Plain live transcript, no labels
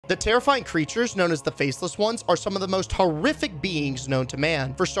The terrifying creatures known as the Faceless Ones are some of the most horrific beings known to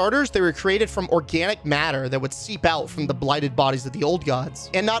man. For starters, they were created from organic matter that would seep out from the blighted bodies of the old gods.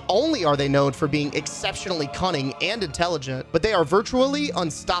 And not only are they known for being exceptionally cunning and intelligent, but they are virtually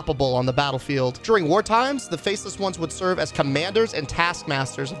unstoppable on the battlefield. During war times, the Faceless Ones would serve as commanders and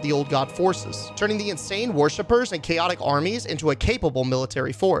taskmasters of the old god forces, turning the insane worshippers and chaotic armies into a capable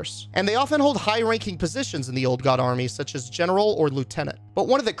military force. And they often hold high-ranking positions in the old god armies, such as general or lieutenant. But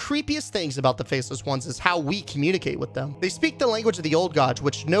one of the creepiest things about the Faceless Ones is how we communicate with them. They speak the language of the old gods,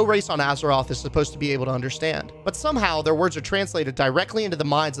 which no race on Azeroth is supposed to be able to understand. But somehow, their words are translated directly into the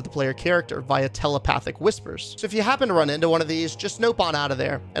minds of the player character via telepathic whispers. So if you happen to run into one of these, just nope on out of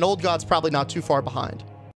there. An old god's probably not too far behind.